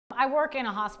I work in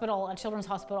a hospital, a children's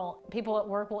hospital. People at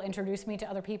work will introduce me to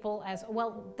other people as,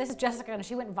 well, this is Jessica and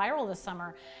she went viral this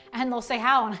summer. And they'll say,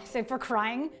 how? And I say, for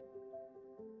crying.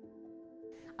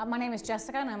 My name is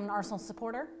Jessica and I'm an Arsenal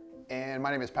supporter. And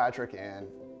my name is Patrick and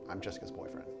I'm Jessica's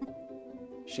boyfriend.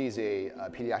 She's a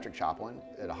pediatric chaplain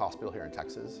at a hospital here in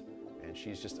Texas. And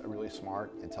she's just a really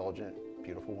smart, intelligent,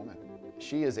 beautiful woman.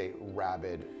 She is a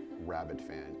rabid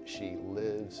fan. She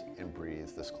lives and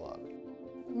breathes this club.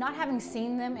 Not having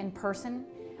seen them in person,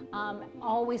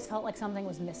 always felt like something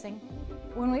was missing.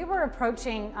 When we were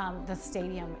approaching the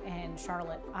stadium in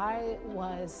Charlotte, I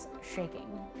was shaking.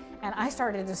 And I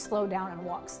started to slow down and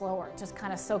walk slower, just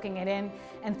kind of soaking it in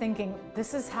and thinking,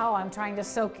 this is how I'm trying to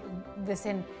soak this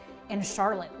in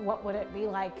Charlotte. What would it be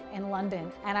like in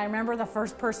London? And I remember the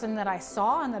first person that I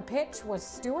saw on the pitch was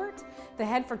Stuart, the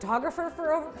head photographer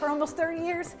for almost 30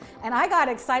 years. And I got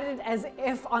excited as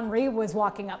if Henri was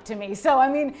walking up to me. So, I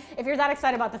mean, if you're that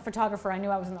excited about the photographer, I knew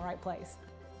I was in the right place.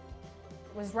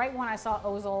 It was right when I saw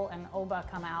Ozil and Oba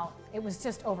come out. It was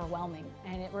just overwhelming.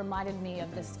 And it reminded me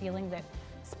of this feeling that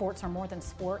sports are more than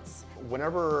sports.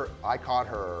 Whenever I caught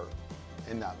her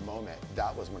in that moment,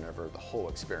 that was whenever the whole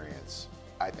experience,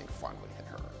 I think, finally hit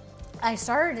her. I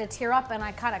started to tear up and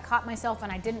I kind of caught myself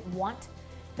and I didn't want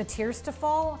the tears to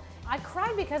fall. I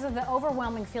cried because of the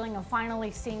overwhelming feeling of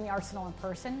finally seeing the Arsenal in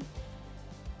person.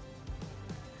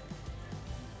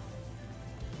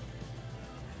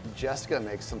 Jessica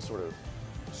makes some sort of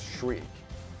shriek.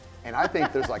 And I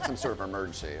think there's like some sort of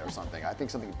emergency or something. I think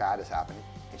something bad is happening.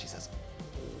 And she says,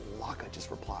 Laka just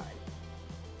replied.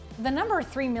 The number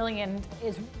 3 million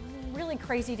is really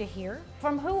crazy to hear.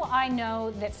 From who I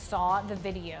know that saw the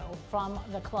video from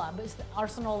the club, it's the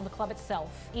Arsenal, the club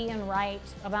itself. Ian Wright,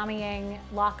 Aubameyang,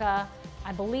 Laka,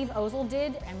 I believe Ozil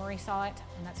did, and Marie saw it,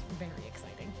 and that's very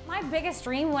exciting. My biggest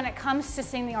dream when it comes to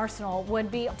seeing the Arsenal would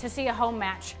be to see a home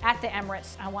match at the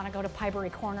Emirates. I want to go to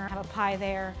Pinebury Corner, have a pie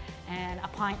there, and a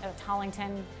pint at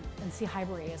Tollington, and see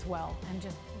Highbury as well, and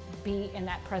just be in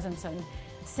that presence and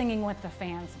singing with the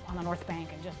fans on the North Bank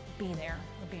and just be there.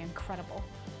 It would be incredible.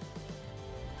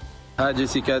 Hi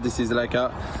Jessica, this is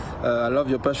Laka. I love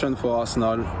your passion for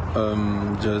Arsenal.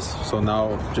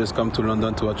 Just come to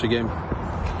London to watch a game.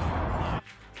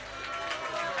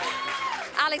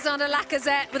 Alexander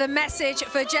Lacazette with a message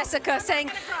for Jessica saying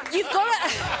that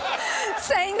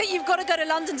you've got to go to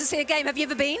London to see a game. Have you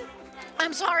ever been?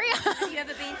 I'm sorry? Have you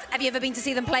ever been to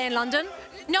see them play in London?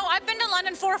 No, I've been to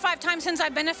London 4 or 5 times since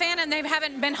I've been a fan, and they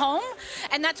haven't been home,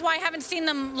 and that's why I haven't seen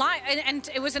them live. And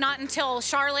it was not until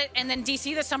Charlotte and then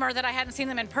DC this summer that I hadn't seen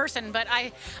them in person. But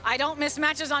I don't miss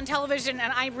matches on television,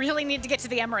 and I really need to get to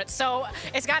the Emirates, so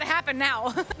it's got to happen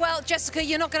now. Well, Jessica,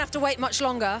 you're not going to have to wait much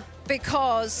longer,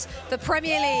 because the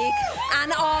Premier League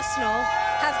and Arsenal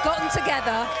have gotten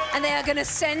together and they are going to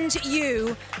send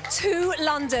you to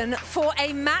London for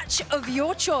a match of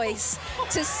your choice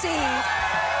to see.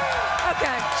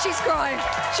 Okay, she's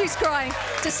crying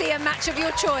to see a match of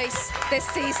your choice this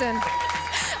season.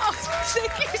 Oh,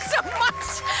 thank you so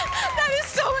much. That is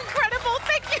so incredible.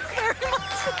 Thank you very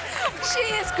much. She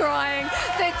is crying.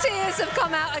 The tears have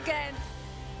come out again.